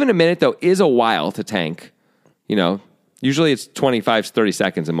 Even a minute, though, is a while to tank. You know, usually it's 25, 30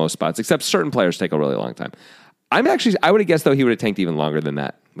 seconds in most spots, except certain players take a really long time. I would have guessed, though, he would have tanked even longer than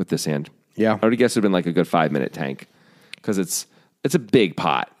that with this hand. Yeah. I would have guessed it would have been like a good 5-minute tank because it's a big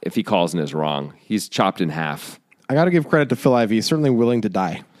pot if he calls and is wrong. He's chopped in half. I got to give credit to Phil Ivey. He's certainly willing to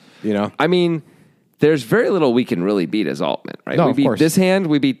die, you know? I mean, there's very little we can really beat as Altman, right? No, we of beat course. this hand,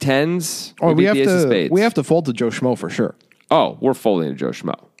 we beat tens, we beat the ace of spades. We have to fold to Joe Schmo for sure. Oh, we're folding to Joe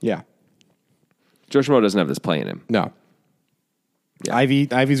Schmo. Yeah. Joe Schmo doesn't have this play in him. No. Yeah.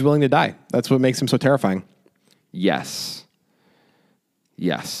 Ivey's willing to die. That's what makes him so terrifying. Yes.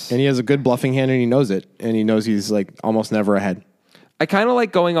 And he has a good bluffing hand and he knows it. And he knows he's like almost never ahead. I kind of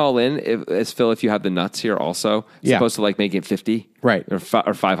like going all in as Phil if you have the nuts here also. As opposed to like making it 50. Right. Or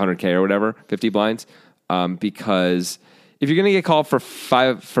 500K or whatever, 50 blinds. Because if you're going to get called for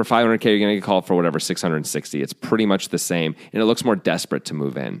 500K, you're going to get called for whatever, 660. It's pretty much the same. And it looks more desperate to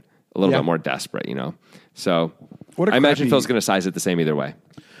move in. A little bit more desperate, you know? So I imagine Phil's going to size it the same either way.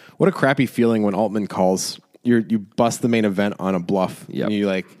 What a crappy feeling when Altman calls. You bust the main event on a bluff. Yep. And you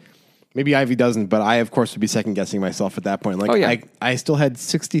like, maybe Ivey doesn't, but I, of course, would be second guessing myself at that point. Like, I still had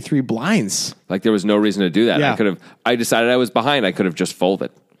 63 blinds. Like, there was no reason to do that. Yeah. I decided I was behind. I could have just folded.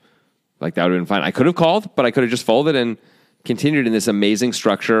 Like, that would have been fine. I could have called, but I could have just folded and continued in this amazing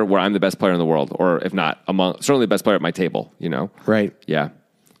structure where I'm the best player in the world, or if not, certainly the best player at my table, you know? Right. Yeah.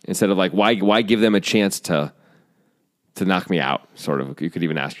 Instead of like, why give them a chance to knock me out, sort of. You could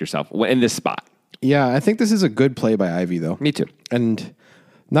even ask yourself, in this spot. Yeah, I think this is a good play by Ivey, though. Me too. And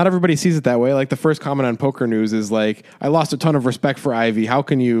not everybody sees it that way. Like, the first comment on Poker News is like, I lost a ton of respect for Ivey. How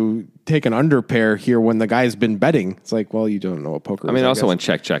can you take an under pair here when the guy's been betting? It's like, well, you don't know what poker is. I mean, also went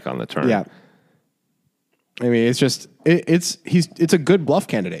check on the turn. Yeah. I mean, it's just, it's a good bluff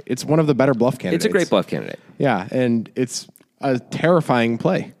candidate. It's one of the better bluff candidates. It's a great bluff candidate. Yeah, and it's a terrifying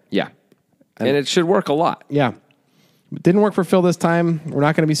play. Yeah. And it should work a lot. Yeah. It didn't work for Phil this time. We're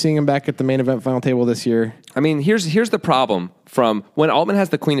not going to be seeing him back at the main event final table this year. I mean, here's the problem from when Altman has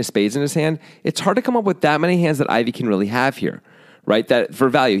the queen of spades in his hand. It's hard to come up with that many hands that Ivey can really have here, right? That for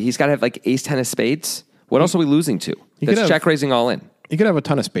value, he's got to have like ace 10 of spades. What else are we losing to? That's check raising all in. He could have a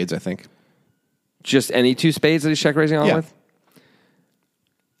ton of spades, I think. Just any 2 spades that he's check raising all in with?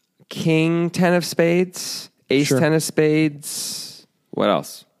 King 10 of spades, ace 10 of spades. What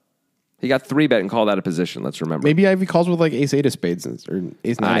else? He got 3-bet and called out of position. Let's remember. Maybe Ivey calls with like ace 8 of spades or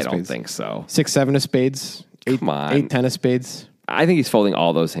ace 9 of spades. I don't think so. 6, 7 of spades. Come on. 8, 10 of spades. I think he's folding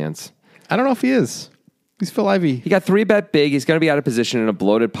all those hands. I don't know if he is. He's Phil Ivey. He got 3-bet big. He's going to be out of position in a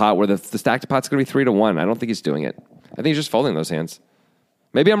bloated pot where the stacked pot's going to be 3-1. I don't think he's doing it. I think he's just folding those hands.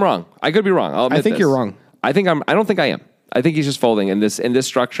 Maybe I'm wrong. I could be wrong. I'll admit I think you're wrong. I don't think I am. I think he's just folding in this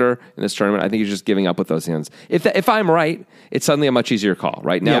structure, in this tournament. I think he's just giving up with those hands. If I'm right, it's suddenly a much easier call.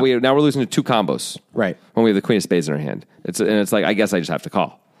 Right now, we're losing to 2 combos. Right, when we have the queen of spades in our hand, it's like I guess I just have to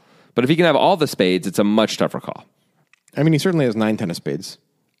call. But if he can have all the spades, it's a much tougher call. I mean, he certainly has 9, 10 of spades.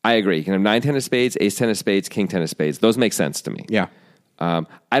 I agree. He can have 9, 10 of spades, ace 10 of spades, king 10 of spades. Those make sense to me. Yeah. I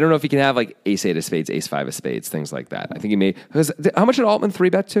don't know if he can have like ace 8 of spades, ace 5 of spades, things like that. I think he may. How much did Altman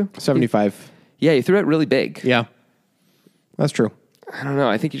 3-bet to? 75. Yeah, he 3-bet really big. Yeah, that's true. I don't know.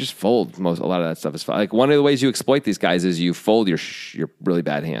 I think you just fold a lot of that stuff is fine. Like one of the ways you exploit these guys is you fold your really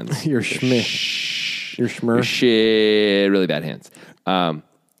bad hands. Your schmir. Your really bad hands. But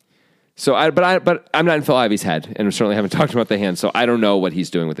I'm not in Phil Ivey's head, and we certainly haven't talked about the hands, so I don't know what he's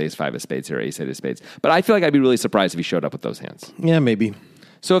doing with ace 5 of spades or ace 8 of spades. But I feel like I'd be really surprised if he showed up with those hands. Yeah, maybe.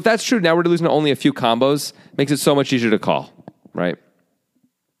 So if that's true, now we're losing to only a few combos. Makes it so much easier to call, right?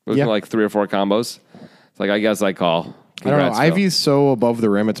 It was like 3 or 4 combos. It's like, I guess I call. Congrats, I don't know. Phil. Ivey's so above the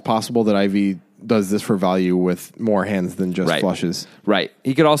rim. It's possible that Ivey does this for value with more hands than just flushes. Right.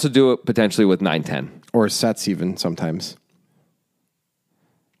 He could also do it potentially with 9-10. Or sets even sometimes.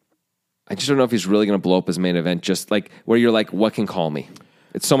 I just don't know if he's really going to blow up his main event, just like where you're like, what can call me?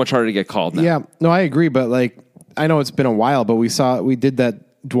 It's so much harder to get called now. Yeah, no, I agree. But like, I know it's been a while, but we did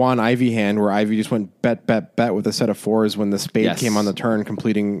that Dwan Ivey hand where Ivey just went bet with a set of 4s when the spade came on the turn,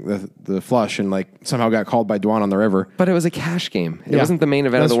 completing the flush, and like somehow got called by Dwan on the river. But it was a cash game. It wasn't the main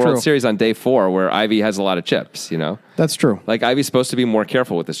event of the World Series on day 4 where Ivey has a lot of chips, you know? That's true. Like Ivey's supposed to be more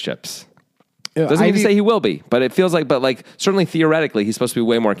careful with his chips. Doesn't mean to say he will be, but it feels like, certainly theoretically, he's supposed to be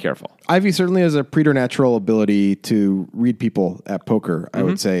way more careful. Ivey certainly has a preternatural ability to read people at poker, I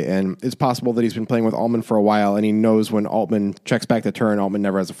would say. And it's possible that he's been playing with Altman for a while, and he knows when Altman checks back the turn, Altman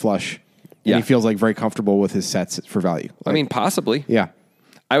never has a flush. And he feels like very comfortable with his sets for value. I mean, possibly. Yeah.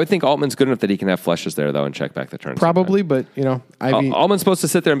 I would think Altman's good enough that he can have flushes there, though, and check back the turn. Probably, but, you know, Ivey... Altman's supposed to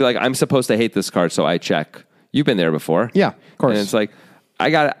sit there and be like, I'm supposed to hate this card, so I check. You've been there before. Yeah, of course. And it's like...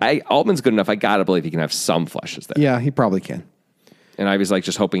 Altman's good enough. I gotta believe he can have some flushes there. Yeah, he probably can. And I was like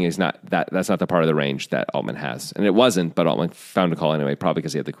just hoping he's not that's not the part of the range that Altman has, and it wasn't. But Altman found a call anyway, probably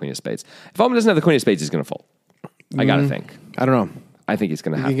because he had the Queen of Spades. If Altman doesn't have the Queen of Spades, he's gonna fold. I gotta think. I don't know. I think he's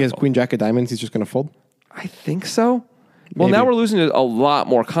gonna have. You think he has Queen Jack of Diamonds? He's just gonna fold. I think so. Well, now we're losing a lot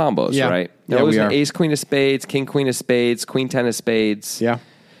more combos, right? Now we're losing Ace Queen of Spades, King Queen of Spades, Queen 10 of Spades. Yeah.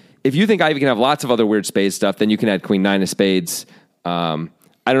 If you think Ivey can have lots of other weird spades stuff, then you can add Queen 9 of Spades.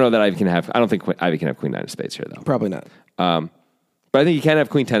 I don't know that Ivey can have... I don't think Ivey can have Queen 9 of Spades here, though. Probably not. But I think he can have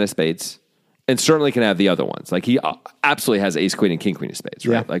Queen 10 of Spades, and certainly can have the other ones. Like, he absolutely has Ace Queen and King Queen of Spades,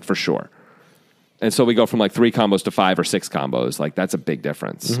 right? Like, for sure. And so we go from, like, 3 combos to 5 or 6 combos. Like, that's a big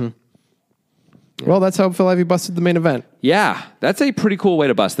difference. Mm-hmm. Yeah. Well, that's how Phil Ivey busted the main event. Yeah. That's a pretty cool way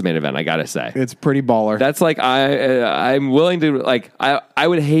to bust the main event, I gotta say. It's pretty baller. That's like, I'm willing to, like, I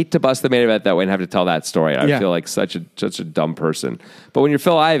would hate to bust the main event that way and have to tell that story. I feel like such a dumb person. But when you're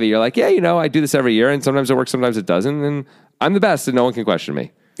Phil Ivey, you're like, yeah, you know, I do this every year, and sometimes it works, sometimes it doesn't, and I'm the best, and no one can question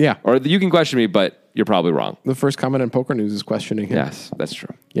me. Yeah. Or you can question me, but you're probably wrong. The first comment in Poker News is questioning him. Yes, that's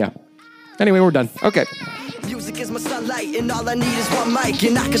true. Yeah. Anyway, we're done. Okay. Music is my sunlight, and all I need is one mic,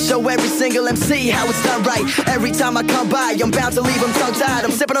 and I can show every single MC how it's done right. Every time I come by, I'm bound to leave them tongue-tied.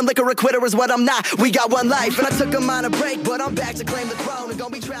 I'm sipping on liquor, a quitter is what I'm not. We got one life, and I took a minor break, but I'm back to claim the throne, and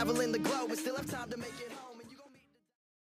gonna be traveling the globe, and still have time to make it.